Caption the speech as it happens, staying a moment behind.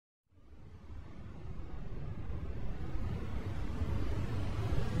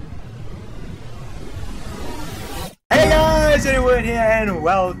guys, Jaden here, and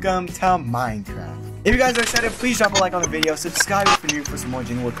welcome to Minecraft. If you guys are excited, please drop a like on the video, subscribe if you're new for some more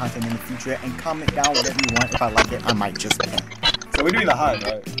Jaden content in the future, and comment down whatever you want. If I like it, I might just play. So we're doing the hard,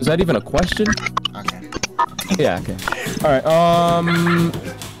 right? Is that even a question? Okay. Yeah, okay. Alright, We are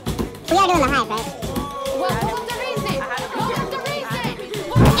doing the hard, right?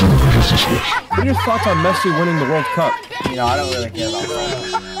 what are your thoughts on Messi winning the World Cup? You know, I don't really care about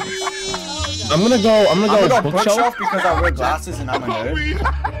that. I'm gonna go bookshelf because I wear glasses and I'm a nerd.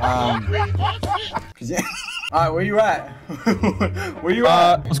 Alright, where you at? Where you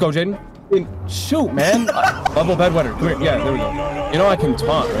at? Let's go, Jaden. Shoot, man. Level bedwetter. Come here. Yeah, there we go. You know I can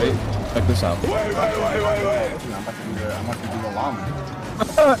taunt, right? Check this out. Wait. I'm about to do the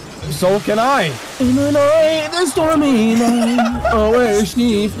llama. So can I. In the night, the stormy night, where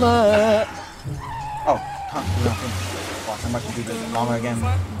she fly. Oh, I'm about to do the llama again.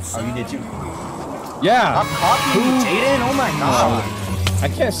 Oh, you did too. Yeah. I'm copying Jaden. Oh my god. I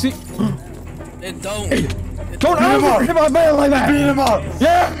can't see. It don't. Don't ever hit my man like that. Beat him up.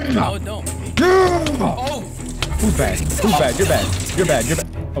 Yeah. No, it don't. Yeah. Oh. Who's bad? Who's bad? You're bad. You're bad. You're bad.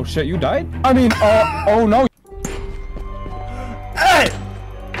 Oh shit, you died? I mean, oh no. Hey!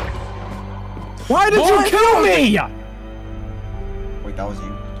 Why did you kill me? Wait, that was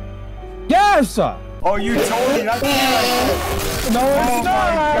you? Yes! Oh, you told me not to do like No, it's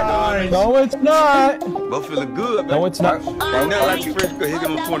not! No, it's not! Both feeling good, man. No, it's not. Right now, like you fresh, go hit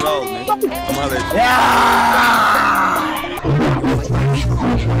him with $20, man. I'm holler at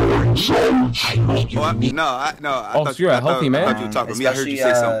you. No, I oh, thought so you're a healthy man? I thought you were talking to me. I heard you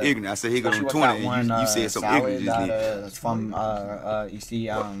say something ignorant. I said, he got him 20, and you said something ignorant just then. That's from, you see,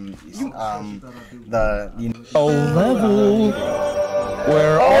 Oh, level.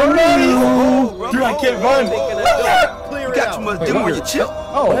 Where are you? Dude, I can't run. You got too much dinner with your chip.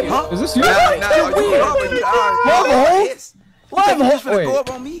 Oh, is this you? Level.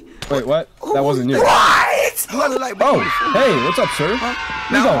 Wait, what? That wasn't you. What? Oh, hey, what's up, sir?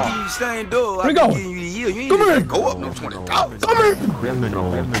 Where you going? Where you going? Come here. Go up no $20. Come here.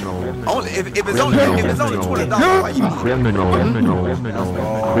 Only if it's only $20. Why you?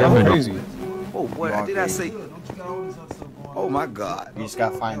 Crazy. Oh boy, did I say? Oh my God. You just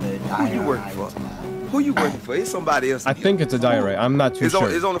gotta find the Who you working for? Who you working for? It's somebody else. I think it's a diorite. I'm not too sure.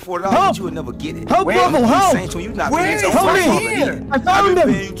 It's only $40, but you would never get it. Help, level, help! Help me! I found him!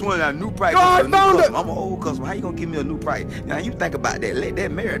 A new price. God, I found him! I'm an old customer. How you gonna give me a new price? Now you think about that. Let that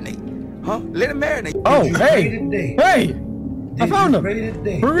marinate. Huh? Let it marinate. Oh, hey! Hey! I found him!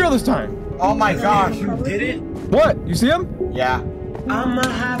 For real this time. Oh my gosh, you did it? What? You see him? Yeah. Come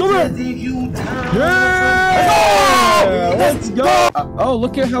here! Yeah! Let's go! Oh,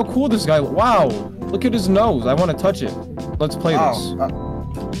 look at how cool this guy looks. Wow! Look at his nose. I want to touch it. Let's play this.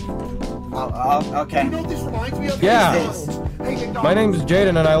 Okay. Yeah. My name is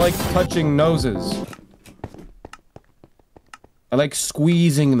Jaden, and I like touching noses. I like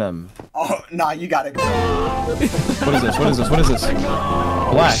squeezing them. Oh, nah, you gotta go. What is this? What is this? What is this?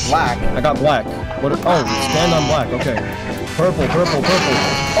 Black. Black. I got black. What? Oh, stand on black. Okay. Purple, purple, purple.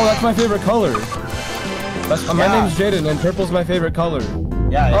 Oh, that's my favorite color. My name's Jaden, and purple's my favorite color.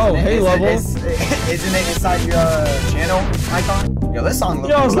 Yeah. Oh, hey, level. Isn't it inside your channel icon? Yo, this song looks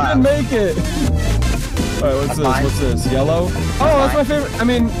Yo, who didn't make it? Alright, what's this? Mine. What's this? Yellow? Oh, that's my favorite. I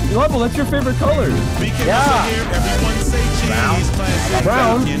mean, level, that's your favorite color. Yeah.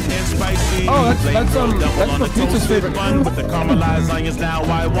 Brown. Oh, that's for Pizza's favorite. Dang,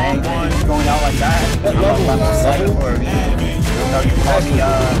 going out like that. No, you call me,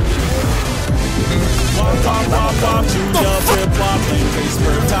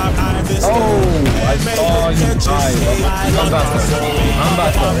 Oh, I saw you die. I'm back.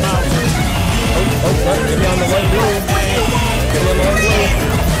 Oh, get me on the light blue. Get me on the light blue.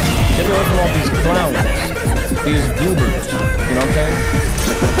 Get me away from all these clowns. These goobers. You know what I'm saying?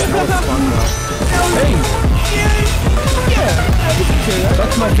 Hey! Yeah!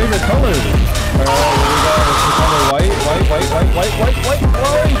 That's my favorite color. Alright, here we go. It's the color white.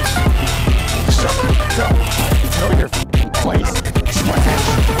 Know your place.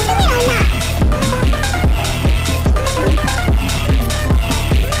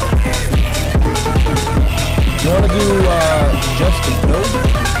 You wanna do just a build?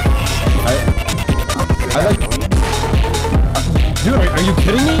 I like. Dude, are you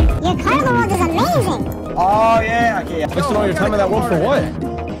kidding me? Your carnival world is amazing! oh yeah, okay, yeah. Wasted all your time in that world for what?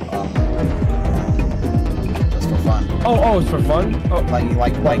 Just for fun. Oh, it's for fun? Oh,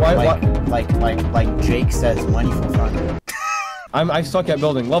 Like Jake says, money for fun. I suck at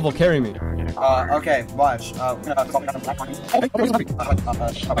building. Level, carry me. Okay, watch.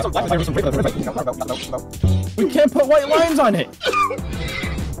 We can't put white lines on it.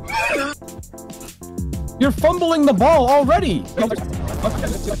 You're fumbling the ball already.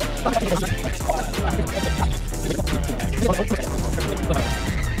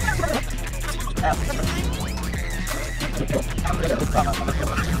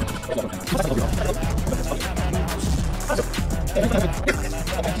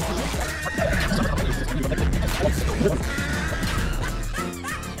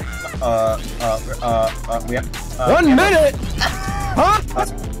 We have 1 minute? Huh?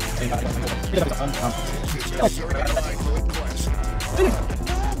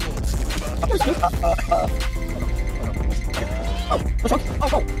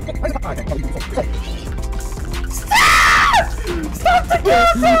 Stop the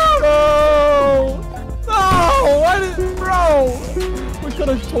camera! No! No! Why did, bro? We could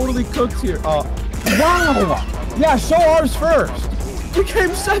have totally cooked here. Wow! Yeah, show ours first. We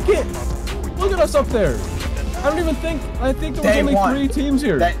came second. Look at us up there. I don't even think. I think there was only won. 3 teams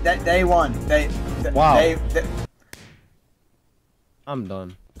here. They won. Wow. I'm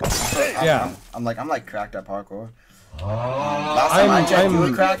done. Yeah. I'm like cracked at parkour. Last time I tried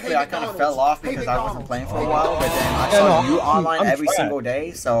doing crack, but I kind of fell off because I wasn't playing for a while. But then I saw you online every single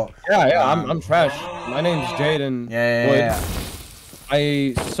day, so yeah. I'm trash. My name's Jaden. Yeah.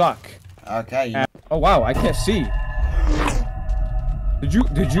 I suck. Okay. Oh wow, I can't see.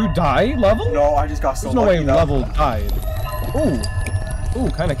 Did you die level? No, I just got so There's no way lucky, though. level died. Ooh,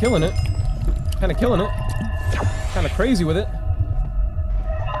 kind of killing it. Kind of crazy with it.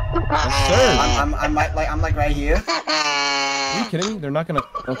 Yes, sir. I'm like right here. Are you kidding me? They're not gonna.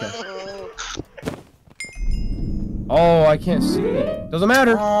 Okay. Oh, I can't see. Doesn't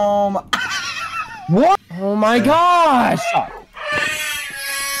matter. What? Oh my gosh!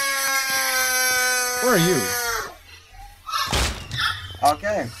 Where are you?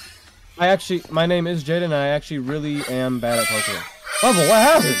 Okay. My name is Jaden, and I actually really am bad at parkour. Level, what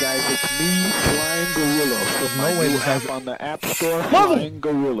happened? Hey guys, it's me, Flying Gorilla. There's no way this guy's on the App Store. Level! Flying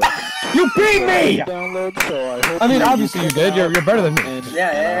Gorilla. You beat me! Download, so I hope I mean, obviously you did. You're better than me.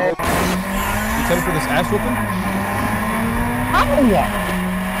 Yeah. You excited for this ass whooping? Ow!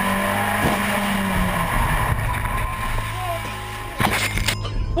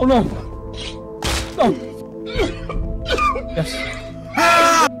 Oh no! No! Yes.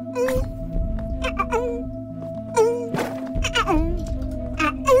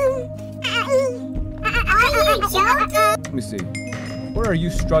 Let me see. Where are you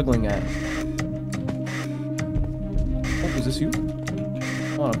struggling at? Oh, is this you?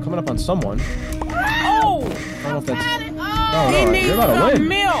 Oh, I'm coming up on someone. Oh! I don't know if that's... No, you're about to win.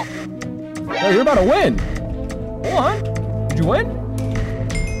 No, you're about to win. Hold on. Did you win?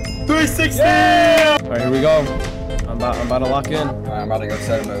 360! Yeah! Alright, here we go. I'm about to lock in. Alright, I'm about to go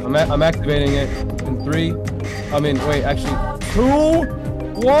set mode. I'm activating it in 3. Wait, actually 2,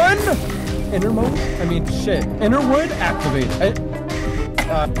 1. Inner mode? I mean, shit. Inner wood activated.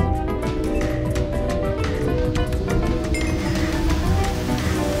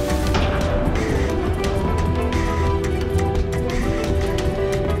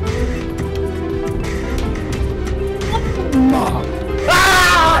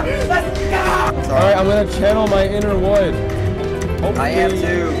 Alright, I'm gonna channel my inner wood. Hopefully, I am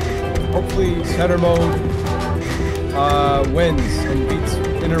too. Hopefully, setter mode wins and beats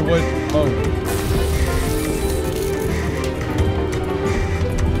inner wood mode.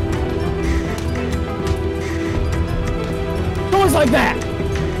 Always like that!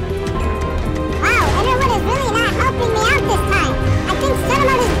 Wow, everyone is really not helping me out this time. I think setter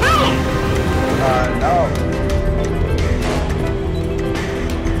mode is better. No.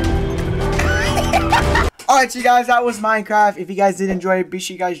 Alright, you guys, that was Minecraft. If you guys did enjoy it, be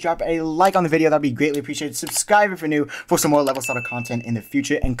sure you guys drop a like on the video. That'd be greatly appreciated. Subscribe if you're new for some more LvLsetter content in the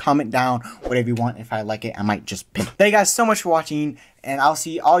future. And comment down whatever you want. If I like it, I might just pick. Thank you guys so much for watching. And I'll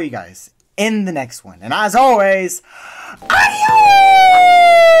see all you guys in the next one. And as always, adios!